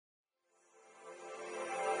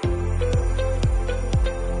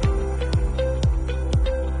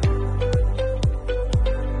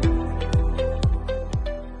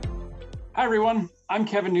Hi, everyone. I'm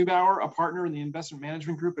Kevin Neubauer, a partner in the investment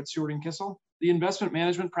management group at Seward & Kissel. The investment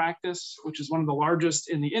management practice, which is one of the largest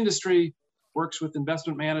in the industry, works with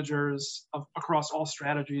investment managers across all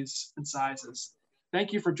strategies and sizes.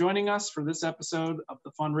 Thank you for joining us for this episode of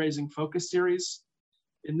the Fundraising Focus Series.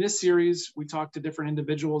 In this series, we talk to different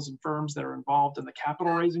individuals and firms that are involved in the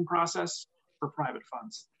capital raising process for private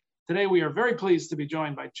funds. Today, we are very pleased to be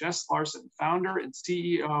joined by Jess Larson, founder and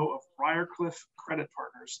CEO of Briarcliff Credit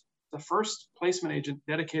Partners, the first placement agent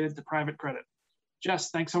dedicated to private credit. Jess,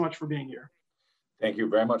 thanks so much for being here. Thank you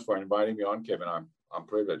very much for inviting me on, Kevin. I'm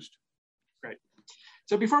privileged. Great.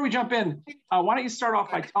 So before we jump in, why don't you start off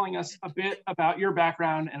by telling us a bit about your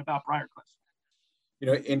background and about Briarcliff? You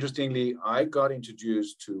know, interestingly, I got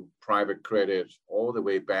introduced to private credit all the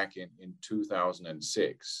way back in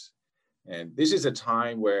 2006. And this is a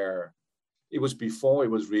time where it was before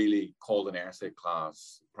it was really called an asset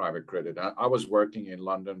class, private credit. I was working in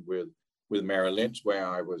London with Merrill Lynch, where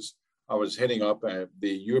I was heading up the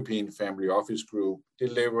European Family Office Group,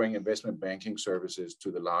 delivering investment banking services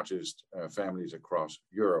to the largest families across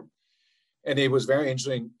Europe. And it was very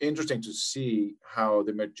interesting to see how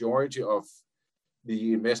the majority of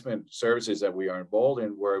the investment services that we are involved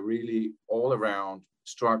in were really all around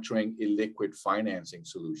structuring illiquid financing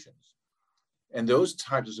solutions. And those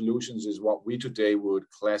types of solutions is what we today would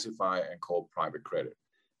classify and call private credit.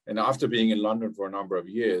 And after being in London for a number of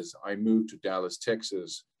years, I moved to Dallas,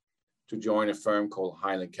 Texas, to join a firm called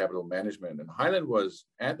Highland Capital Management. And Highland was,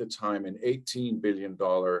 at the time, an $18 billion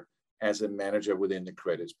asset manager within the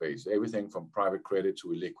credit space, everything from private credit to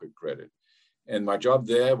illiquid credit. And my job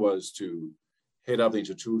there was to head up the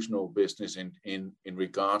institutional business in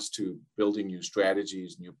regards to building new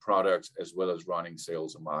strategies, new products, as well as running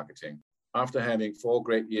sales and marketing. After having 4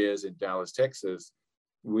 great years in Dallas, Texas,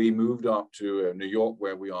 we moved up to New York,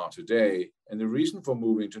 where we are today. And the reason for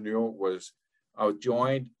moving to New York was I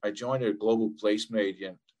joined a global placement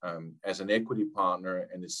agent as an equity partner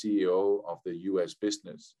and the CEO of the US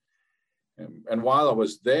business. And while I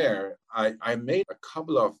was there, I made a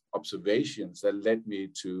couple of observations that led me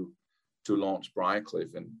to launch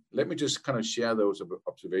Briarcliff. And let me just kind of share those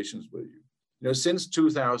observations with you. You know, since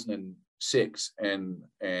 2006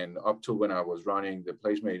 and up to when I was running the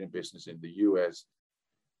placement agent business in the US,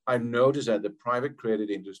 I noticed that the private credit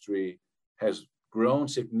industry has grown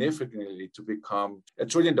significantly to become a $1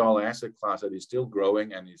 trillion asset class that is still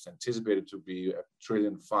growing and is anticipated to be $1.5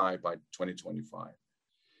 trillion by 2025.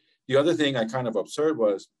 The other thing I kind of observed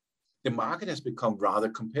was the market has become rather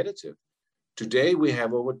competitive. Today, we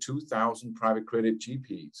have over 2,000 private credit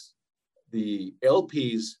GPs. The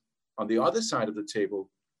LPs on the other side of the table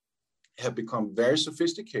have become very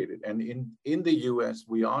sophisticated. And in the US,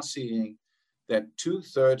 we are seeing that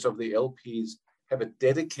 2/3 of the LPs have a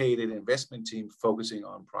dedicated investment team focusing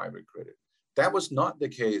on private credit. That was not the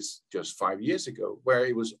case just 5 years ago, where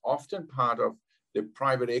it was often part of the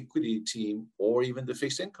private equity team or even the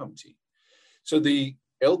fixed income team. So the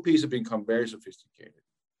LPs have become very sophisticated.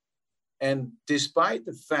 And despite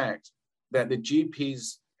the fact that the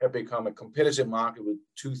GPs have become a competitive market with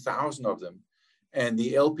 2,000 of them, and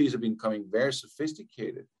the LPs are becoming very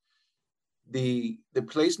sophisticated, the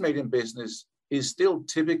placement agent business is still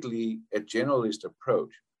typically a generalist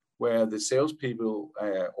approach, where the salespeople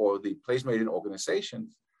or the placement agent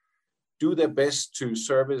organizations do their best to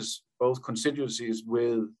service both constituencies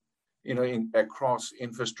with, across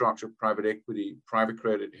infrastructure, private equity, private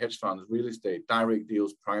credit, hedge funds, real estate, direct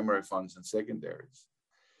deals, primary funds, and secondaries.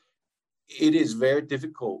 It is very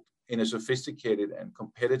difficult in a sophisticated and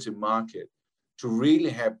competitive market to really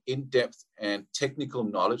have in-depth and technical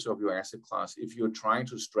knowledge of your asset class if you're trying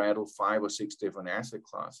to straddle 5 or 6 different asset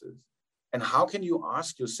classes. And how can you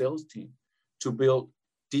ask your sales team to build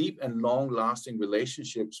deep and long-lasting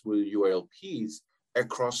relationships with your LPs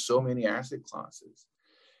across so many asset classes?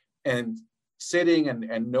 And sitting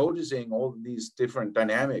and noticing all these different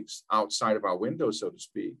dynamics outside of our window, so to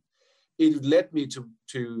speak, it led me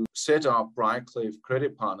to set up Briarcliff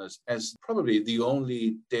Credit Partners as probably the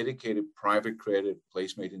only dedicated private credit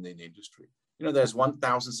placement in the industry. You know, there's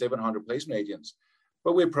 1,700 placement agents,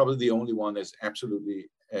 but we're probably the only one that's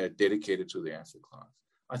absolutely dedicated to the asset class.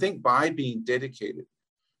 I think by being dedicated,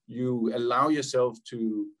 you allow yourself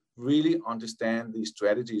to really understand the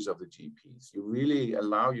strategies of the GPs. You really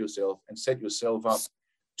allow yourself and set yourself up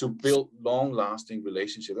to build long-lasting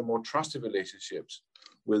relationships and more trusted relationships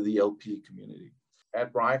with the LP community.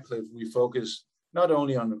 At Briarcliff, we focus not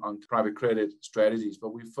only on private credit strategies,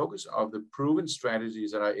 but we focus on the proven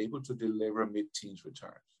strategies that are able to deliver mid-teens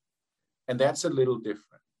returns. And that's a little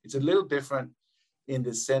different. It's a little different in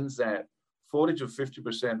the sense that 40 to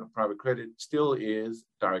 50% of private credit still is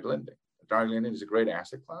direct lending. direct lending is a great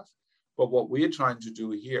asset class. But what we're trying to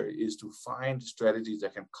do here is to find strategies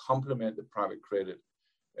that can complement the private credit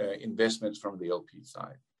investments from the LP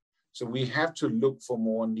side. So we have to look for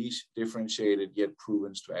more niche, differentiated, yet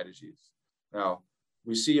proven strategies. Now,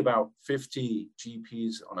 we see about 50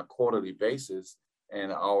 GPs on a quarterly basis,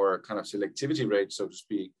 and our kind of selectivity rate, so to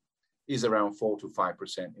speak, is around 4 to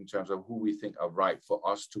 5% in terms of who we think are right for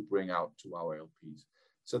us to bring out to our LPs.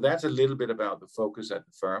 So that's a little bit about the focus at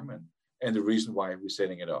the firm and the reason why we're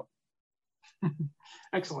setting it up.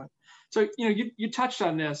 Excellent. So, you touched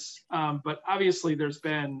on this, but obviously there's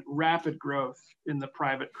been rapid growth in the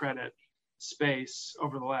private credit space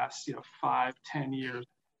over the last, 5-10 years.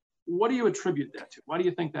 What do you attribute that to? Why do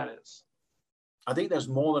you think that is? I think there's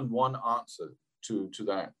more than one answer to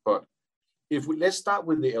that. But let's start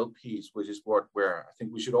with the LPs, which is where I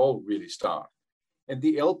think we should all really start. And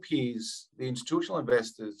the LPs, the institutional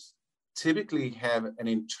investors, typically have an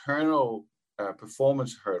internal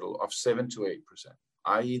performance hurdle of 7 to 8%,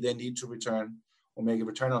 i.e. they need to return or make a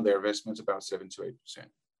return on their investments about 7 to 8%.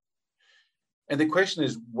 And the question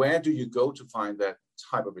is, where do you go to find that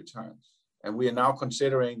type of returns? And we are now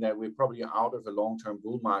considering that we're probably out of a long-term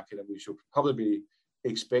bull market, and we should probably be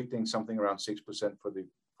expecting something around 6%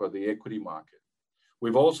 for the equity market.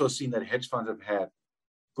 We've also seen that hedge funds have had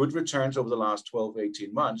good returns over the last 12,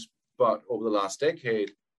 18 months, but over the last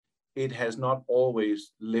decade, it has not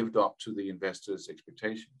always lived up to the investors'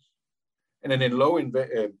 expectations. And in a low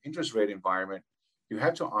interest rate environment, you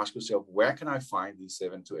have to ask yourself, where can I find these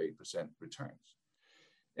 7 to 8% returns?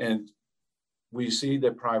 And we see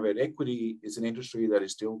that private equity is an industry that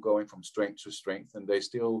is still going from strength to strength, and they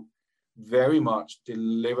still very much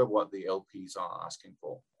deliver what the LPs are asking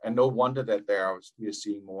for. And no wonder that we are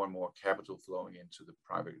seeing more and more capital flowing into the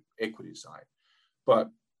private equity side. But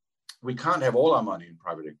we can't have all our money in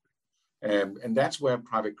private equity. And that's where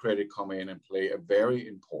private credit come in and play a very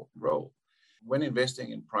important role. When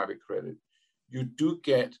investing in private credit, you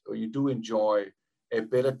do enjoy a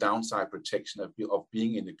better downside protection of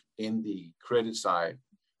being in the credit side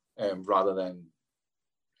rather than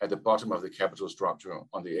at the bottom of the capital structure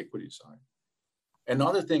on the equity side.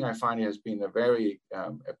 Another thing I find has been a very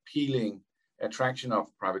appealing attraction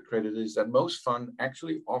of private credit is that most funds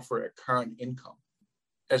actually offer a current income,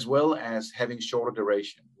 as well as having shorter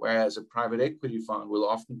duration, whereas a private equity fund will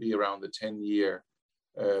often be around the 10-year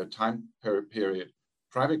time period.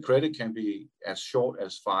 Private credit can be as short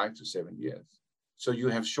as 5 to 7 years. So you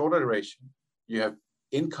have shorter duration, you have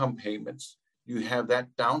income payments, you have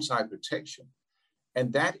that downside protection.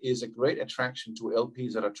 And that is a great attraction to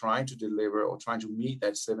LPs that are trying to deliver or trying to meet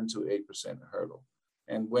that 7 to 8% hurdle.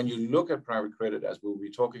 And when you look at private credit, as we'll be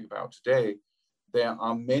talking about today, there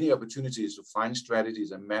are many opportunities to find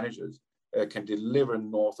strategies and managers that can deliver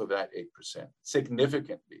north of that 8%,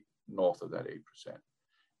 significantly north of that 8%.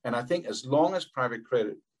 And I think as long as private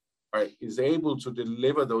credit is able to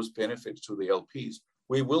deliver those benefits to the LPs,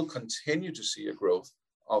 we will continue to see a growth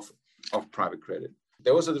of private credit.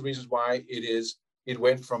 Those are the reasons why it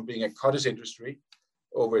went from being a cottage industry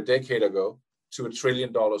over a decade ago to $1 trillion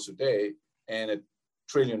a day and $1.5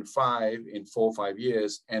 trillion in 4 or 5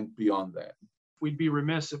 years and beyond that. We'd be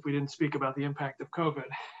remiss if we didn't speak about the impact of COVID.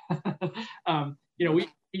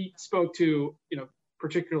 We spoke to,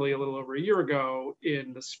 particularly a little over a year ago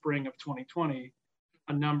in the spring of 2020,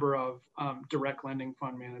 a number of direct lending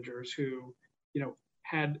fund managers who,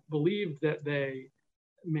 had believed that they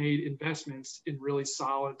made investments in really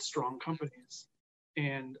solid, strong companies.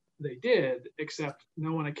 And they did, except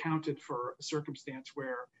no one accounted for a circumstance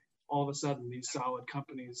where all of a sudden these solid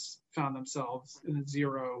companies found themselves in a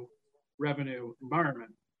zero revenue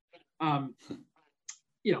environment. And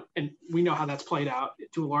we know how that's played out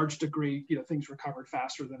to a large degree. Things recovered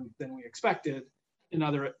faster than we expected. In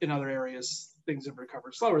other areas, things have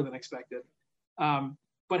recovered slower than expected.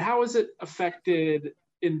 But how has it affected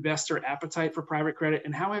investor appetite for private credit,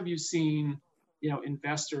 and how have you seen,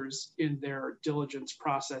 investors in their diligence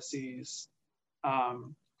processes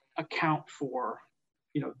account for,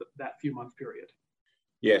 that few month period?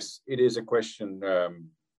 Yes, it is a question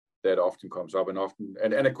that often comes up,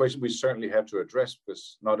 and a question we certainly have to address,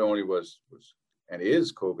 because not only was and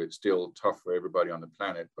is COVID still tough for everybody on the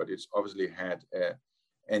planet, but it's obviously had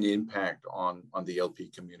an impact on the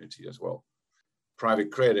LP community as well.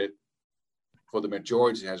 Private credit, for the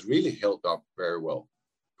majority, has really held up very well.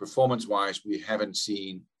 Performance-wise, we haven't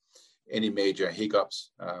seen any major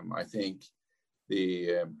hiccups. I think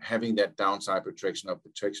the having that downside protection of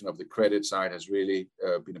the credit side has really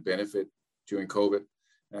been a benefit during COVID.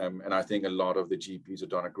 And I think a lot of the GPs have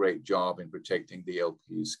done a great job in protecting the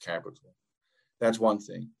LP's capital. That's one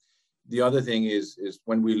thing. The other thing is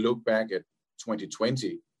when we look back at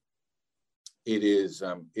 2020, it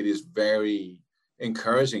is very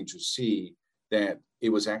encouraging to see that it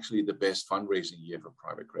was actually the best fundraising year for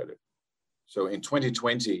private credit. So in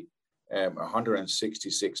 2020,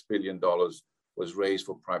 $166 billion was raised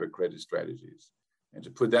for private credit strategies. And to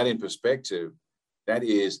put that in perspective, that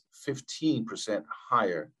is 15%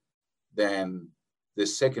 higher than the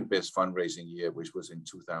second best fundraising year, which was in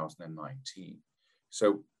 2019.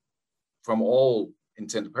 So from all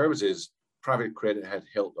intents and purposes, private credit had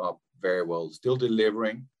held up very well, still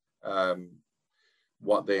delivering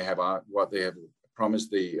what they have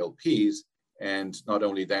promised the LPs. And not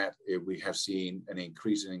only that, we have seen an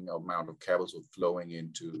increasing amount of capital flowing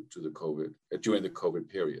into during the COVID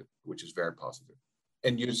period, which is very positive.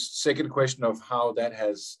 And your second question of how that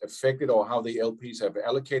has affected or how the LPs have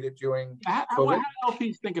allocated during COVID? How do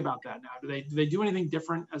LPs think about that now? Do they do anything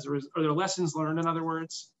different as a result? Are there lessons learned, in other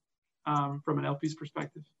words, from an LP's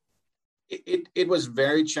perspective? It was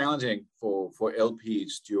very challenging for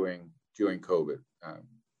LPs during COVID.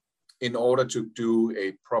 In order to do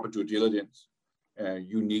a proper due diligence,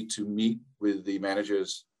 you need to meet with the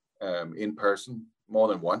managers in person more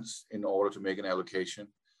than once in order to make an allocation.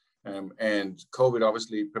 And COVID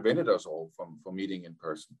obviously prevented us all from meeting in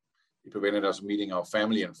person. It prevented us meeting our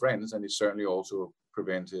family and friends, and it certainly also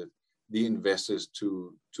prevented the investors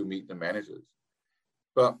to meet the managers.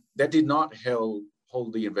 But that did not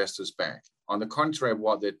hold the investors back. On the contrary,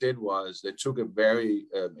 what they did was they took a very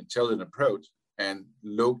intelligent approach and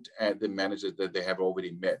looked at the managers that they have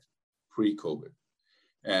already met pre-COVID.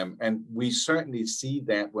 And we certainly see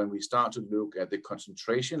that when we start to look at the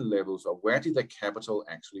concentration levels of where did the capital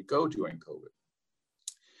actually go during COVID.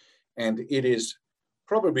 And it is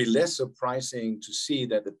probably less surprising to see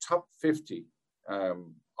that the top 50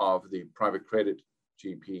 of the private credit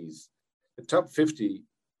GPs, the top 50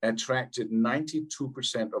 attracted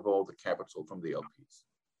 92% of all the capital from the LPs.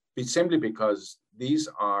 Simply because these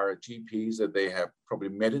are GPs that they have probably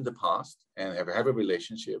met in the past and have a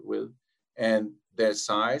relationship with, and their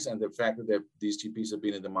size and the fact that these GPs have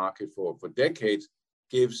been in the market for decades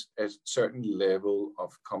gives a certain level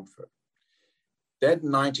of comfort. That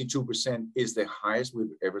 92% is the highest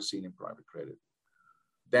we've ever seen in private credit.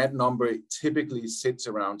 That number typically sits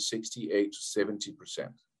around 68 to 70%.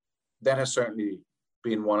 That has certainly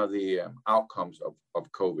been one of the outcomes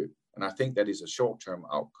of COVID. And I think that is a short-term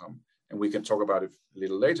outcome. And we can talk about it a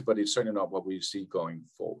little later, but it's certainly not what we see going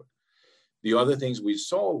forward. The other things we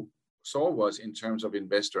saw was in terms of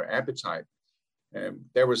investor appetite.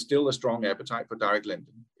 There was still a strong appetite for direct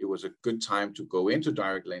lending. It was a good time to go into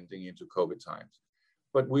direct lending into COVID times.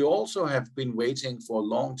 But we also have been waiting for a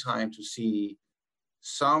long time to see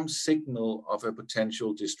some signal of a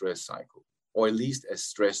potential distress cycle, or at least a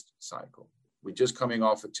stressed cycle. We're just coming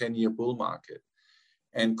off a 10-year bull market.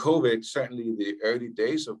 And COVID, certainly the early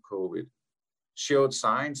days of COVID, showed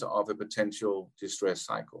signs of a potential distress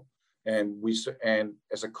cycle. And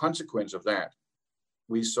as a consequence of that,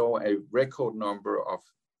 we saw a record number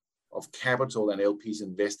of capital and LPs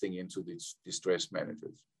investing into these distressed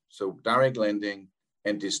managers. So direct lending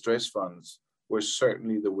and distressed funds were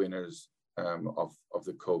certainly the winners of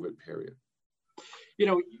the COVID period. You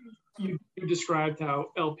know, you described how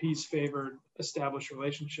LPs favored established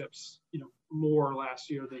relationships, more last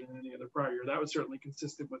year than any other prior year. That was certainly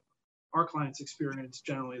consistent with our clients' experience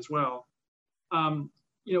generally as well.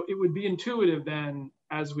 It would be intuitive then,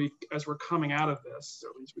 as we're coming out of this, or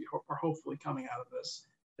at least we are hopefully coming out of this,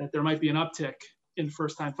 that there might be an uptick in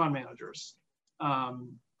first-time fund managers.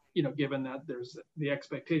 Given that there's the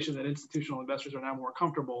expectation that institutional investors are now more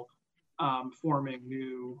comfortable forming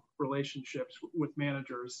new relationships with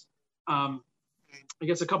managers. I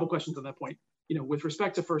guess a couple questions on that point. With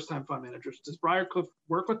respect to first-time fund managers, does Briarcliff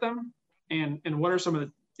work with them? And what are some of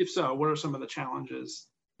the, if so, what are some of the challenges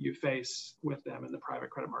you face with them in the private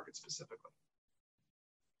credit market specifically?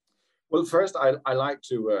 Well, first, I like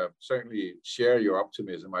to certainly share your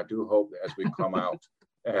optimism. I do hope that as we come out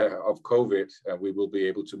of COVID, we will be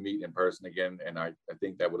able to meet in person again. And I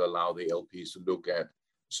think that would allow the LPs to look at,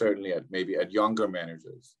 certainly at younger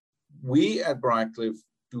managers. We at Briarcliff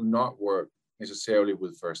do not work necessarily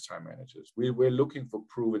with first-time managers. We're looking for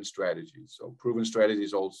proven strategies. So proven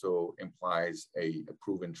strategies also implies a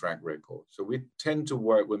proven track record. So we tend to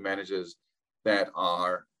work with managers that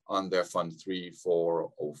are on their fund 3,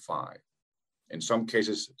 4, or 5. In some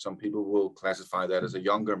cases, some people will classify that as a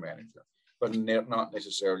younger manager, but not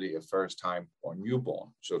necessarily a first-time or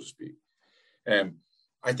newborn, so to speak.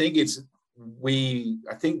 I think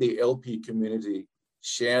the LP community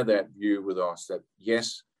share that view with us that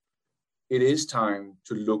yes, it is time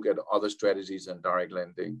to look at other strategies than direct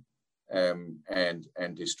lending.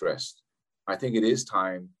 and distressed. I think it is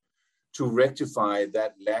time to rectify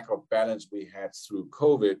that lack of balance we had through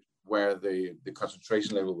COVID, where the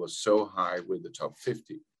concentration level was so high with the top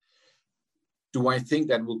 50. Do I think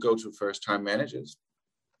that will go to first-time managers?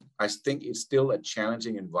 I think it's still a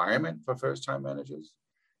challenging environment for first-time managers.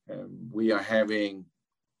 We are having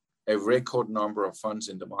a record number of funds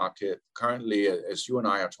in the market. Currently, as you and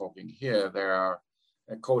I are talking here, there are,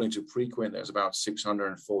 according to Preqin, there's about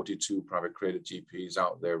 642 private credit GPs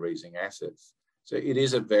out there raising assets. So it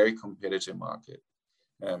is a very competitive market.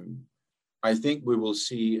 I think we will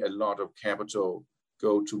see a lot of capital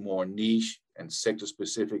go to more niche and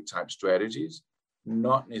sector-specific type strategies,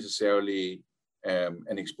 not necessarily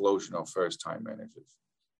an explosion of first-time managers.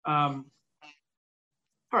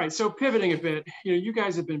 All right, so pivoting a bit, you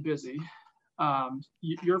guys have been busy.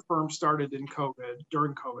 Your firm started in COVID,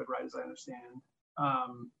 during COVID, right, as I understand.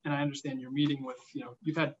 And I understand you're meeting with,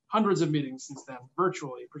 you've had hundreds of meetings since then,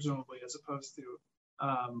 virtually, presumably, as opposed to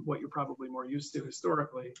what you're probably more used to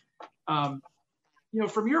historically.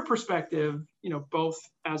 From your perspective, both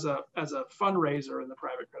as a fundraiser in the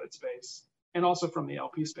private credit space and also from the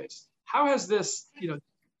LP space, how has this,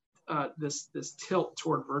 this tilt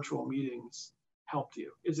toward virtual meetings helped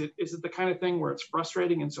you? Is it the kind of thing where it's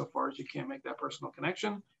frustrating insofar as you can't make that personal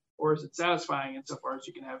connection, or is it satisfying insofar as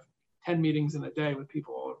you can have 10 meetings in a day with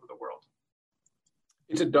people all over the world?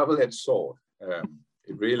 It's a double-edged sword.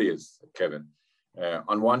 It really is, Kevin.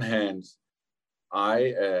 On one hand,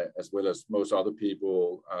 I, as well as most other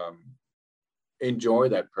people, enjoy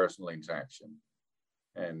that personal interaction.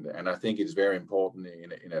 And I think it's very important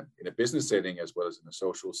in a business setting as well as in a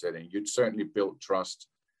social setting. You'd certainly build trust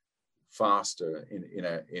faster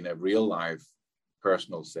in a real life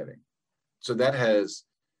personal setting. So that has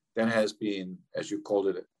been, as you called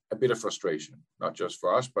it, a bit of frustration, not just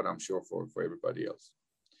for us, but I'm sure for everybody else.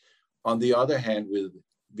 On the other hand, with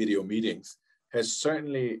video meetings, has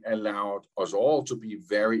certainly allowed us all to be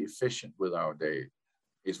very efficient with our day.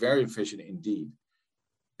 It's very efficient indeed.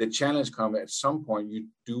 The challenge comes at some point, you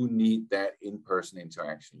do need that in-person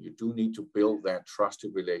interaction. You do need to build that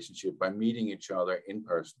trusted relationship by meeting each other in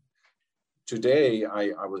person. Today,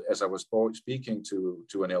 as I was speaking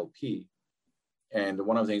to an LP, and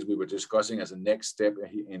one of the things we were discussing as a next step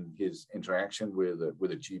in his interaction with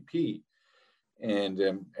a GP, and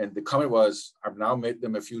the comment was, I've now met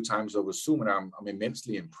them a few times over Zoom, and I'm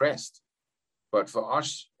immensely impressed. But for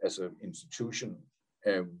us as an institution,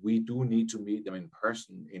 we do need to meet them in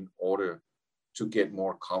person in order to get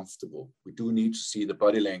more comfortable. We do need to see the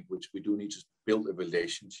body language. We do need to build a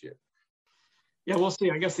relationship. Yeah, we'll see.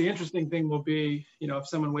 I guess the interesting thing will be, if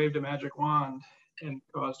someone waved a magic wand and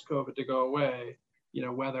caused COVID to go away,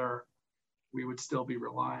 whether we would still be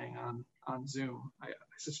relying on Zoom.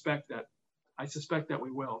 I suspect that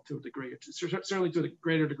we will, to a degree, certainly to a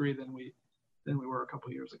greater degree than we were a couple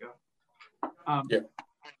of years ago. Yeah.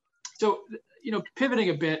 So, pivoting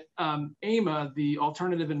a bit, AIMA, the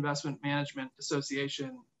Alternative Investment Management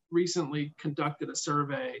Association, recently conducted a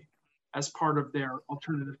survey as part of their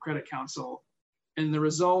Alternative Credit Council. And the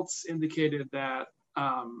results indicated that,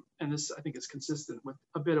 and this I think is consistent with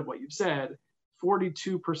a bit of what you've said,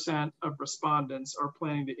 42% of respondents are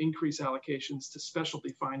planning to increase allocations to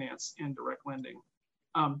specialty finance and direct lending.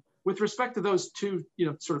 With respect to those two,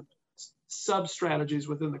 sort of sub-strategies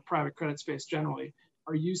within the private credit space generally,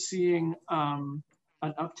 are you seeing an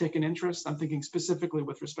uptick in interest? I'm thinking specifically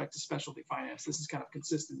with respect to specialty finance. This is kind of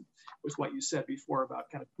consistent with what you said before about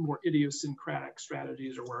kind of more idiosyncratic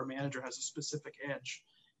strategies or where a manager has a specific edge.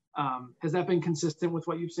 Has that been consistent with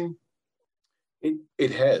what you've seen?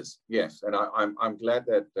 It has, yes. And I'm glad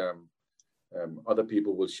that other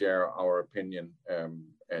people will share our opinion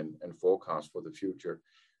and forecast for the future.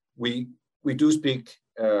 We do speak,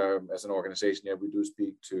 as an organization, we do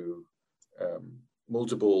speak to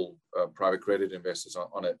multiple private credit investors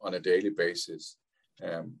on a daily basis.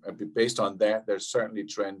 And based on that, there's certainly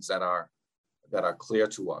trends that are clear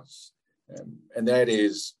to us. And that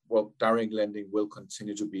is, well, direct lending will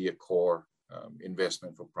continue to be a core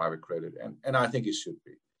investment for private credit, and I think it should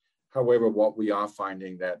be. However, what we are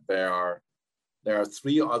finding that there are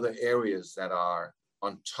three other areas that are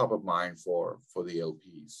on top of mind for the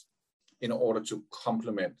LPs in order to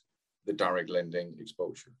complement the direct lending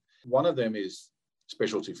exposure. One of them is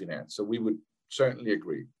specialty finance. So we would certainly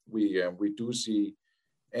agree. We do see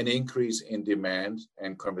an increase in demand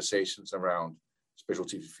and conversations around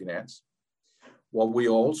specialty finance. What we're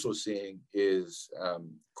also seeing is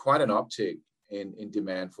quite an uptick in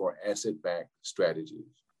demand for asset-backed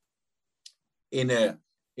strategies. In an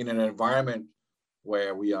environment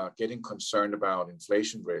where we are getting concerned about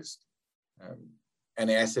inflation risk, an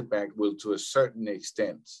asset back will, to a certain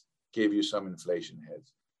extent, give you some inflation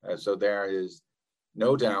hedge. So there is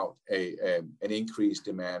no doubt an increased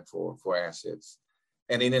demand for assets.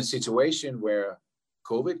 And in a situation where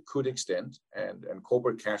COVID could extend and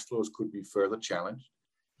corporate cash flows could be further challenged,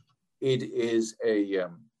 it is a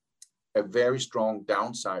very strong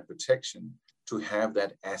downside protection to have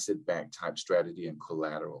that asset-backed type strategy and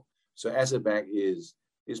collateral. So asset-backed is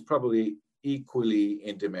probably equally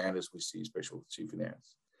in demand as we see specialty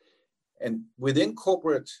finance. And within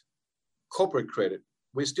corporate credit,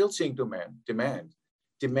 we're still seeing demand.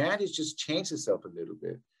 Demand has just changed itself a little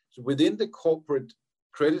bit. So within the corporate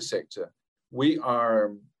credit sector,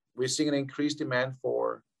 we're seeing an increased demand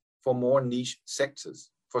for more niche sectors,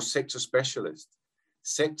 for sector specialists,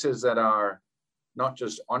 sectors that are not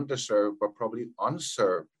just underserved, but probably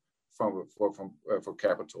unserved for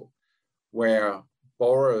capital, where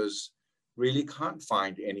borrowers really can't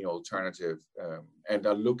find any alternative and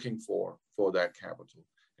are looking for that capital.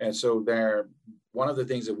 And so one of the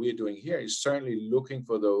things that we're doing here is certainly looking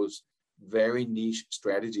for those very niche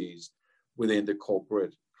strategies within the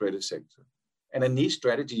corporate credit sector. And a niche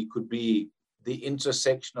strategy could be the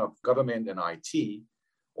intersection of government and IT,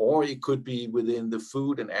 or it could be within the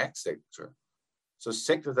food and ag sector. So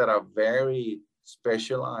sectors that are very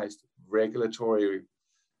specialized, regulatory,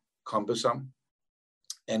 cumbersome,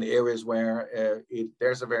 and areas where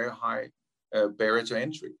there's a very high barrier to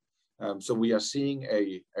entry. So we are seeing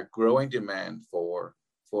a growing demand for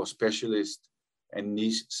specialist and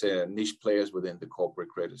niche players within the corporate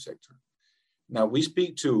credit sector. Now, we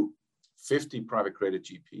speak to 50 private credit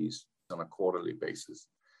GPs on a quarterly basis.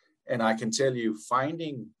 And I can tell you,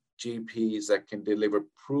 finding GPs that can deliver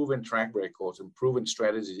proven track records and proven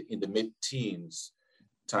strategies in the mid-teens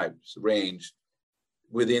types range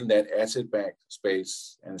within that asset-backed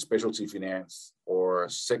space and specialty finance or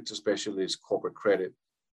sector specialist corporate credit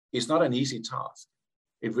is not an easy task.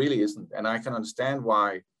 It really isn't. And I can understand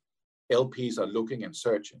why LPs are looking and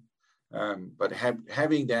searching. But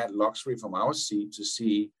having that luxury from our seat to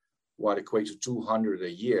see what equates to 200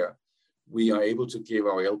 a year, we are able to give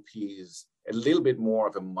our LPs a little bit more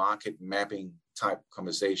of a market mapping type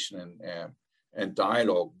conversation and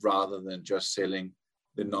dialogue rather than just selling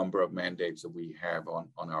the number of mandates that we have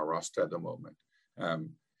on our roster at the moment.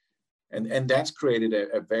 And that's created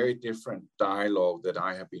a very different dialogue that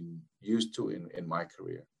I have been used to in my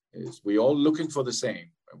career. Is we all looking for the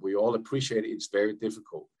same. We all appreciate it's very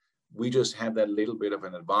difficult. We just have that little bit of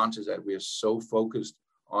an advantage that we are so focused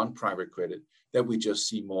on private credit that we just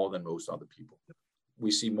see more than most other people. We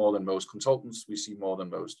see more than most consultants. We see more than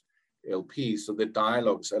most LPs. So the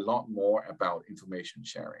dialogue is a lot more about information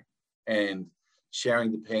sharing and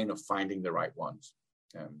sharing the pain of finding the right ones.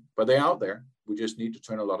 But they're out there. We just need to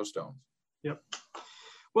turn a lot of stones. Yep.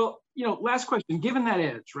 Well, last question. Given that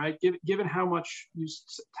edge, right? Given how much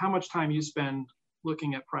time you spend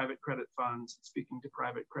looking at private credit funds, speaking to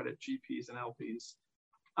private credit GPs and LPs,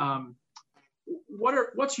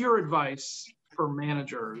 what's your advice for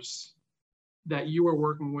managers that you are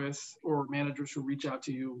working with, or managers who reach out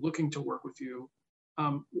to you looking to work with you?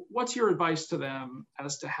 What's your advice to them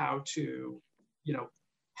as to how to,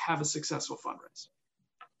 have a successful fundraise?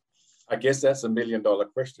 I guess that's $1 million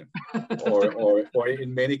question, or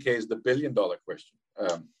in many cases, the $1 billion question.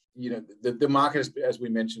 The market, as we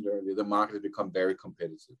mentioned earlier, the market has become very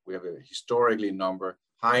competitive. We have a historically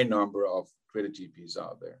high number of credit GPs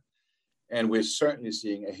out there, and we're certainly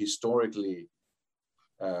seeing a historically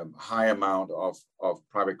high amount of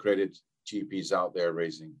private credit GPs out there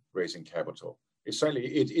raising capital.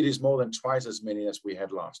 It is more than twice as many as we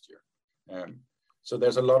had last year. So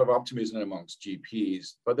there's a lot of optimism amongst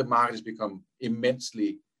GPs, but the market has become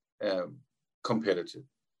immensely competitive.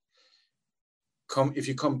 If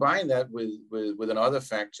you combine that with another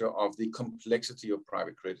factor of the complexity of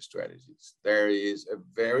private credit strategies, there is a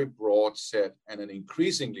very broad set and an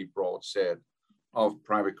increasingly broad set of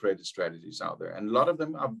private credit strategies out there. And a lot of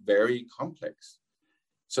them are very complex.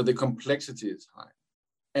 So the complexity is high.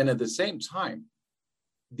 And at the same time,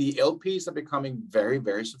 the LPs are becoming very,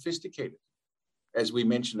 very sophisticated. As we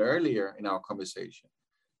mentioned earlier in our conversation,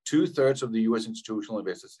 2/3 of the US institutional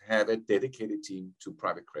investors have a dedicated team to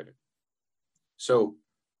private credit. So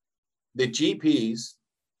the GPs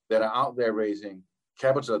that are out there raising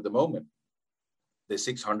capital at the moment, there's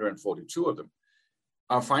 642 of them,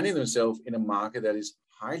 are finding themselves in a market that is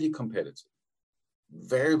highly competitive,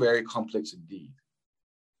 very, very complex indeed.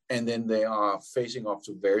 And then they are facing off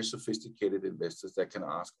to very sophisticated investors that can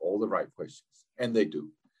ask all the right questions, and they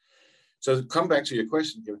do. So to come back to your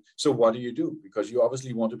question, so what do you do? Because you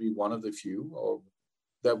obviously want to be one of the few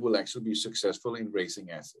that will actually be successful in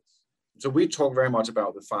raising assets. So we talk very much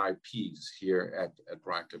about the 5 Ps here at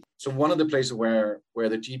Proactive. So one of the places where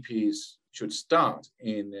the GPs should start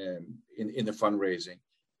in the fundraising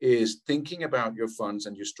is thinking about your funds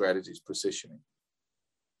and your strategies positioning.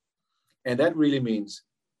 And that really means,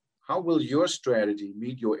 how will your strategy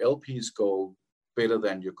meet your LP's goal better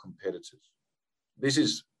than your competitors? This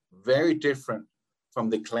is very different from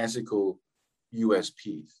the classical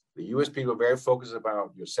USPs. The USPs are very focused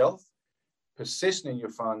about yourself. Positioning your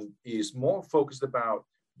fund is more focused about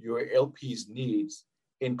your LP's needs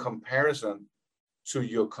in comparison to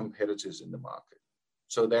your competitors in the market.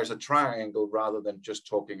 So there's a triangle rather than just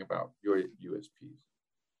talking about your USPs.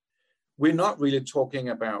 We're not really talking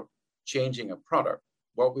about changing a product.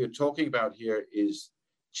 What we're talking about here is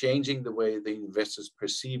changing the way the investors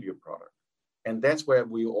perceive your product. And that's where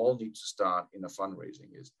we all need to start in a fundraising,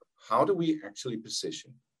 is how do we actually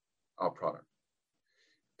position our product?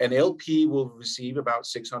 An LP will receive about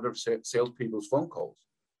 600 salespeople's phone calls,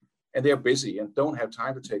 and they're busy and don't have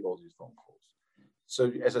time to take all these phone calls.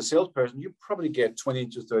 So as a salesperson, you probably get 20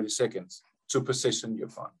 to 30 seconds to position your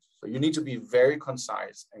funds. So you need to be very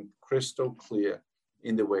concise and crystal clear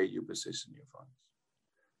in the way you position your funds.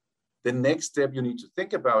 The next step you need to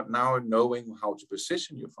think about, now knowing how to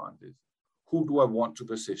position your fund, is who do I want to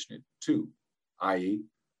position it to, i.e.,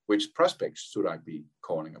 which prospects should I be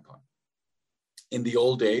calling upon? In the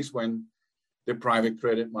old days, when the private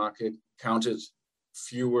credit market counted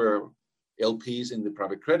fewer LPs in the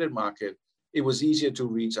private credit market, it was easier to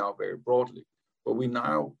reach out very broadly. But we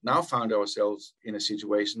now found ourselves in a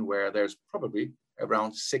situation where there's probably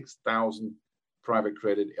around 6,000 private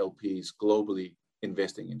credit LPs globally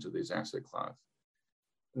investing into this asset class.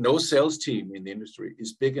 No sales team in the industry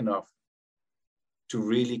is big enough to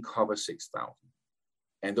really cover 6,000.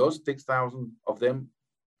 And those 6,000 of them,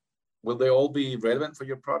 will they all be relevant for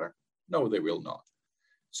your product? No, they will not.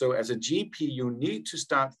 So as a GP, you need to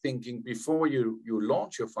start thinking before you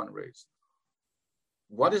launch your fundraise.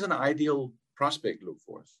 What is an ideal prospect look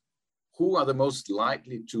for us? Who are the most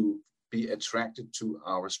likely to be attracted to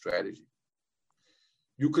our strategy?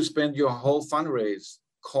 You could spend your whole fundraise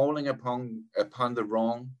calling upon the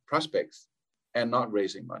wrong prospects and not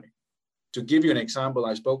raising money. To give you an example,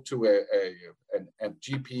 I spoke to a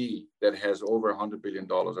GP that has over $100 billion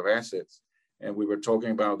of assets, and we were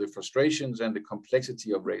talking about the frustrations and the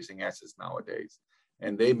complexity of raising assets nowadays.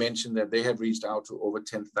 And they mentioned that they have reached out to over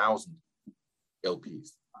 10,000 LPs.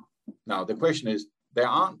 Now, the question is, there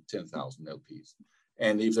aren't 10,000 LPs.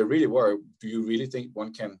 And if there really were, do you really think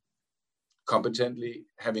one can competently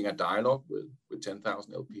having a dialogue with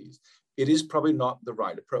 10,000 LPs? It is probably not the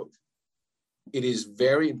right approach. It is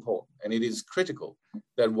very important, and it is critical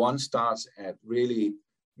that one starts at really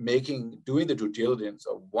doing the due diligence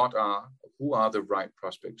of who are the right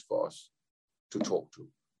prospects for us to talk to.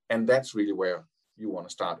 And that's really where you want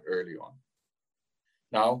to start early on.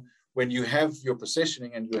 Now, when you have your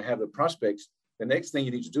positioning and you have the prospects, the next thing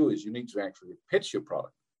you need to do is you need to actually pitch your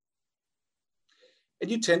product. And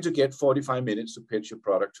you tend to get 45 minutes to pitch your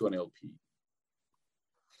product to an LP.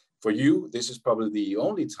 For you, this is probably the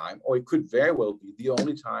only time, or it could very well be the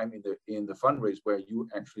only time in the fundraise where you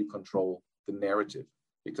actually control the narrative.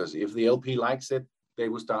 Because if the LP likes it, they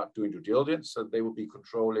will start doing due diligence, so they will be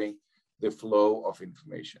controlling the flow of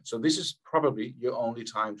information. So this is probably your only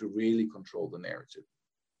time to really control the narrative.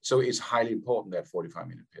 So it's highly important, that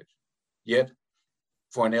 45-minute pitch. Yet,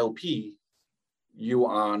 for an LP, you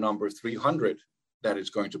are number 300 that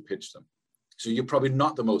is going to pitch them. So you're probably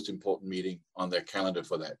not the most important meeting on their calendar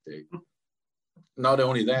for that day. Not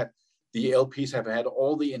only that, the LPs have had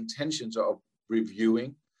all the intentions of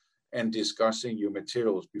reviewing and discussing your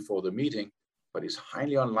materials before the meeting, but it's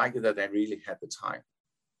highly unlikely that they really had the time.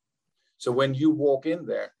 So when you walk in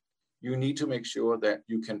there, you need to make sure that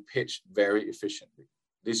you can pitch very efficiently.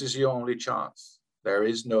 This is your only chance. There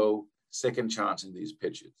is no second chance in these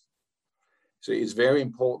pitches. So it's very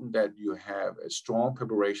important that you have a strong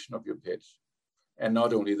preparation of your pitch. And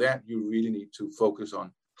not only that, you really need to focus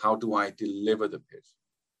on, how do I deliver the pitch?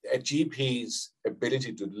 A GP's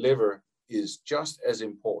ability to deliver is just as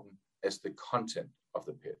important as the content of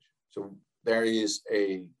the pitch. So there is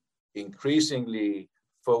a increasingly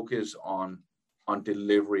focus on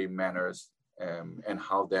delivery manners and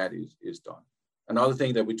how that is done. Another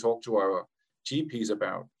thing that we talk to our GPs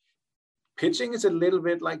about, pitching is a little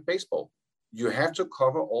bit like baseball. You have to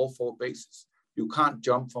cover all 4 bases. You can't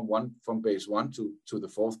jump from base 1 to the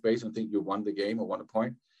 4th base and think you won the game or won a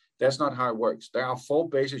point. That's not how it works. There are 4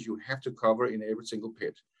 bases you have to cover in every single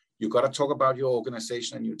pitch. You got to talk about your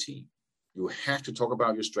organization and your team. You have to talk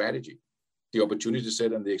about your strategy, the opportunity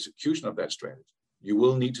set and the execution of that strategy. You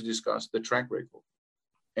will need to discuss the track record.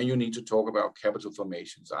 And you need to talk about capital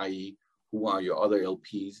formations, i.e., who are your other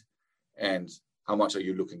LPs and how much are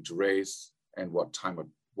you looking to raise and what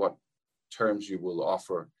terms you will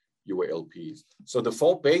offer your LPs. So the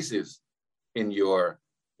 4 bases in your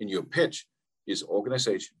pitch is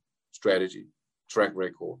organization, strategy, track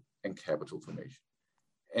record, and capital formation.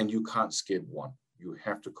 And you can't skip one. You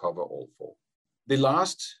have to cover all 4. The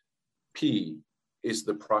last P is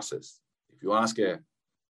the process. If you ask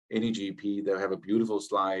any GP, they'll have a beautiful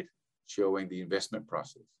slide showing the investment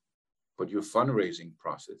process, but your fundraising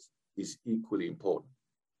process is equally important.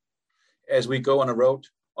 As we go on a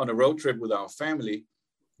road trip with our family,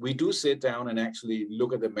 we do sit down and actually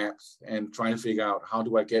look at the maps and try to figure out how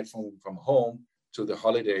do I get from home to the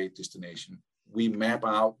holiday destination. We map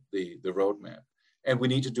out the roadmap. And we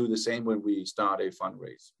need to do the same when we start a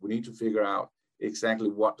fundraise. We need to figure out exactly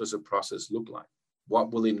what does a process look like?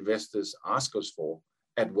 What will investors ask us for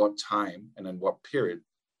at what time and in what period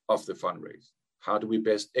of the fundraise? How do we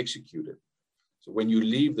best execute it? So when you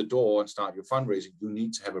leave the door and start your fundraising, you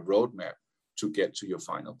need to have a roadmap to get to your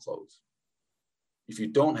final close. If you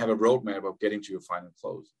don't have a roadmap of getting to your final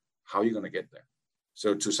close, how are you going to get there?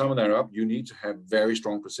 So to sum that up, you need to have very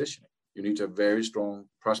strong positioning. You need to have very strong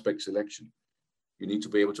prospect selection. You need to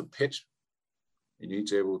be able to pitch. You need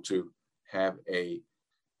to be able to have a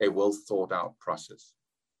well thought out process.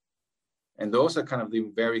 And those are kind of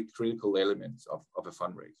the very critical elements of a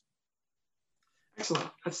fundraise. Excellent.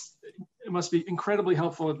 It must be incredibly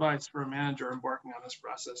helpful advice for a manager embarking on this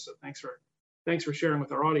process. So thanks for sharing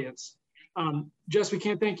with our audience. Jess, we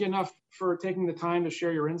can't thank you enough for taking the time to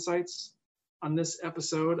share your insights on this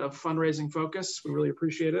episode of Fundraising Focus. We really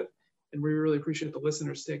appreciate it. And we really appreciate the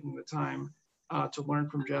listeners taking the time to learn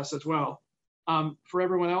from Jess as well. For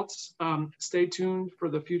everyone else, stay tuned for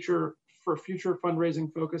future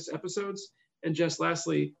Fundraising Focus episodes. And Jess,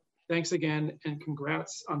 lastly, thanks again and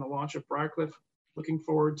congrats on the launch of Briarcliff. Looking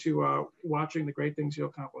forward to watching the great things you'll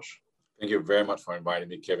accomplish. Thank you very much for inviting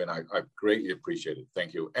me, Kevin. I greatly appreciate it.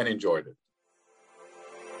 Thank you and enjoyed it.